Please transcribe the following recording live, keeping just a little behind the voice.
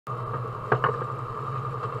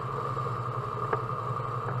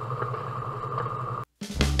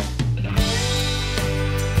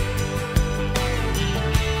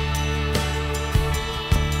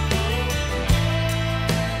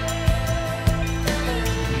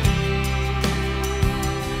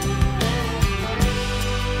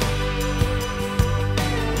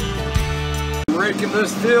raking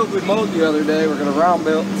this field we mowed the other day. We're going to round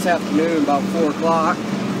mill this afternoon about 4 o'clock.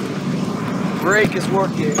 Rake is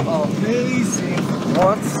working amazing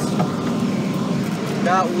once.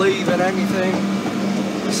 Not leaving anything.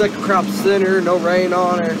 Second crop's thinner, no rain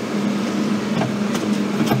on her.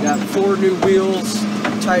 Got 4 new wheels,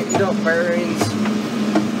 tightened up bearings.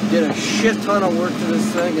 Did a shit ton of work to this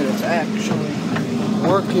thing, and it's actually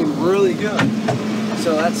working really good.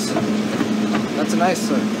 So that's a nice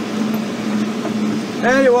thing.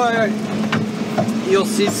 Anyway, you'll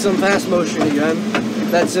see some fast motion again.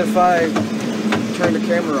 That's if I turn the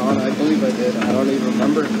camera on. I believe I did. I don't even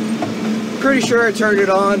remember. Pretty sure I turned it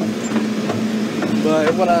on,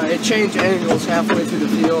 but when I change angles halfway through the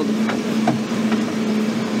field,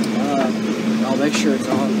 I'll make sure it's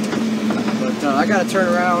on. But I gotta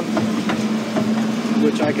turn around,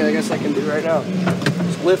 which I guess I can do right now.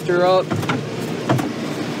 Just lift her up,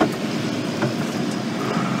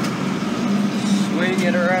 swing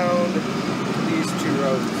it around these 2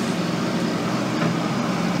 rows.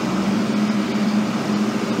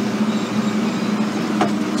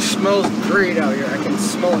 It smells great out here. I can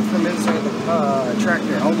smell it from inside the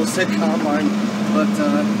tractor. I almost said combine, but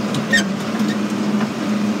yeah.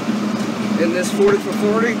 In this 40 for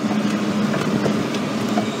 40,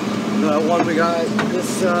 the one we got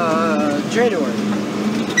this January.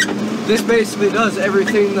 This basically does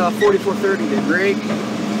everything the 4430 did. Rake,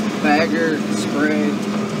 bagger, spray,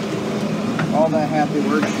 all that happy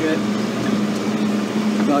work shit.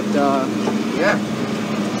 But yeah.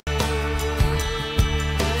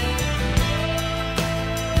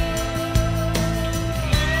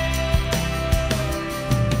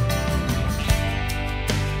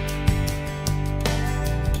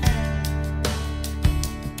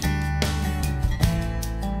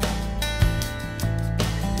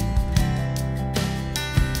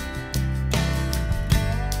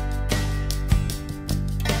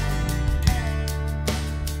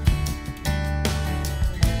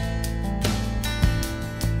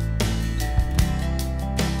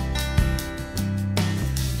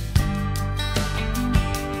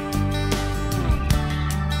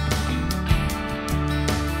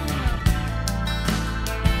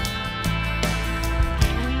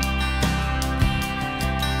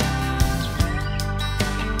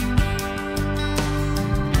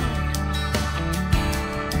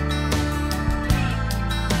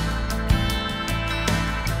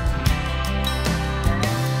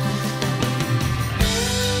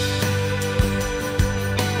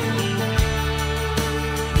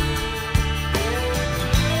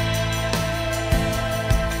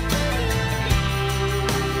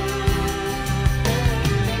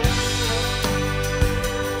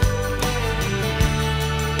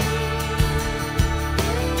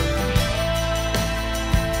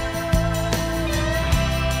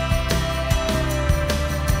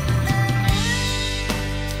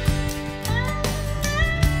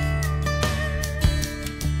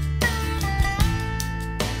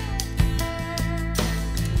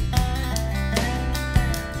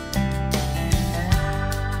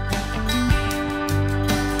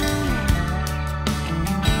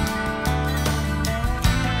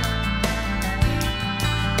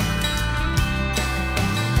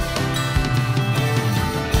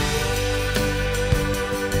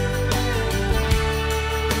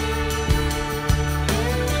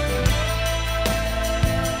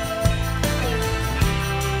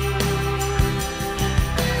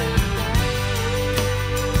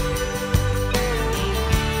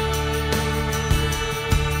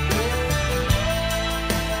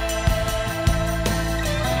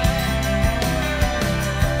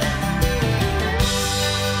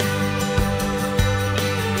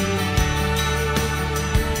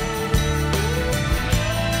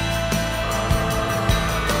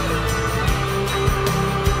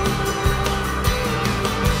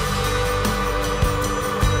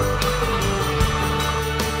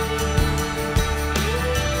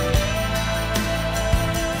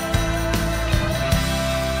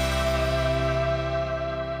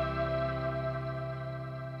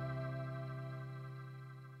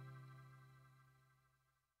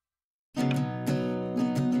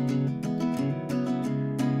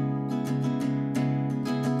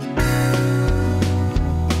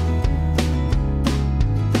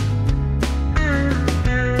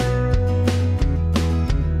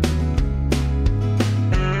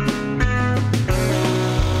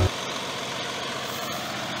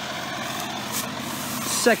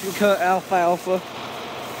 second cut alfalfa.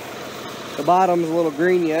 The bottom's a little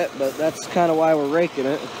green yet, but that's kind of why we're raking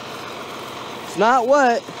it. It's not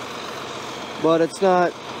wet, but it's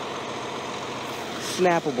not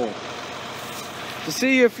snappable. To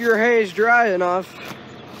see if your hay is dry enough,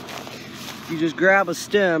 you just grab a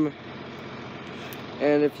stem,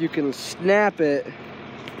 and if you can snap it,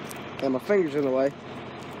 and my finger's in the way,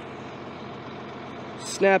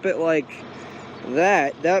 snap it like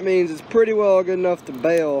that, that means it's pretty well good enough to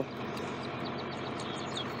bale.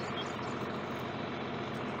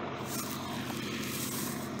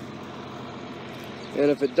 And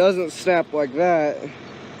if it doesn't snap like that,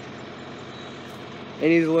 it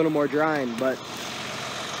needs a little more drying. But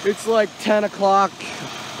it's like 10 o'clock,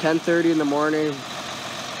 10:30 in the morning.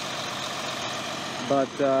 But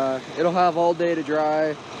it'll have all day to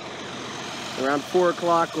dry. Around 4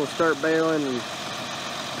 o'clock we'll start baling and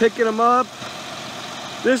picking them up.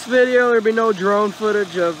 This video there'll be no drone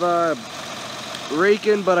footage of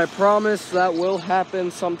raking, but I promise that will happen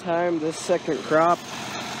sometime this second crop.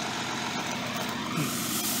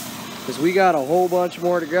 Because we got a whole bunch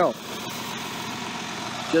more to go.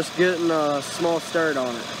 Just getting a small start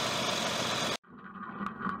on it.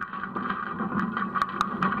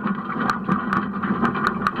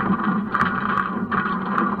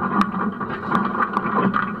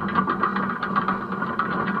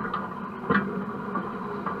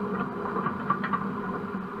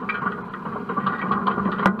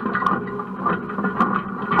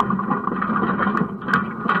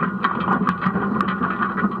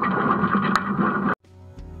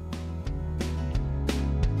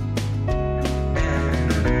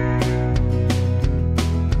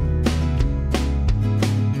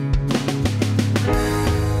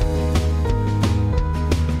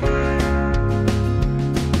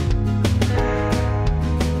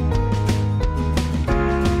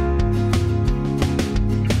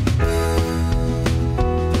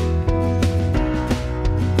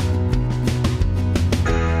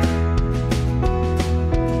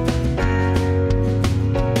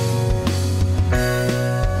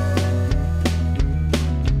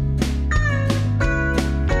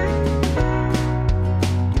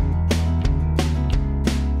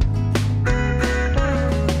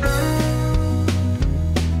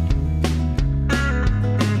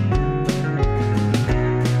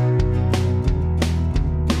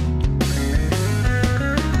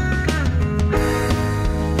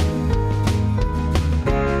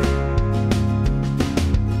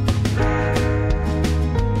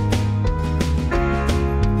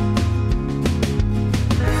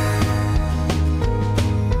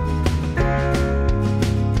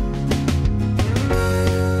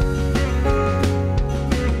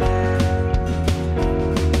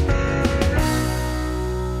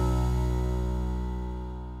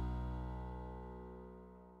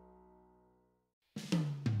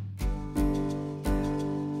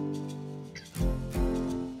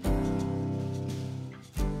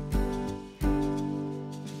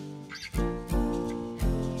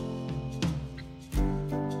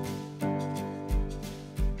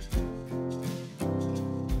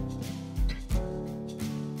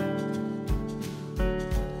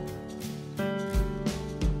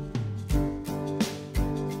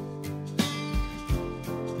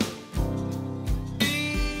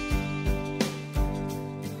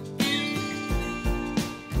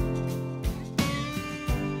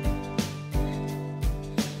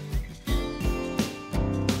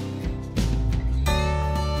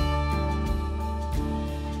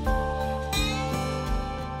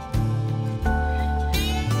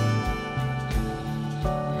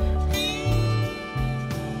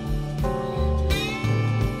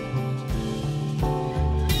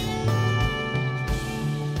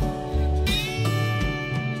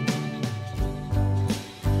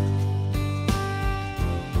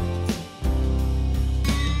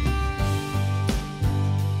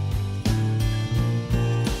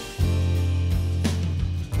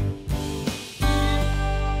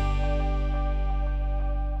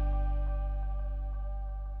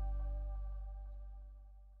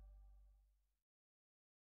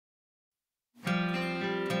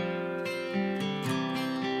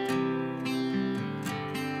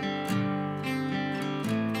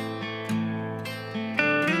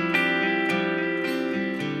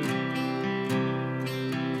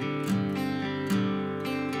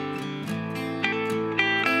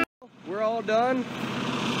 We're all done,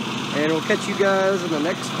 and we'll catch you guys in the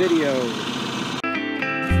next video.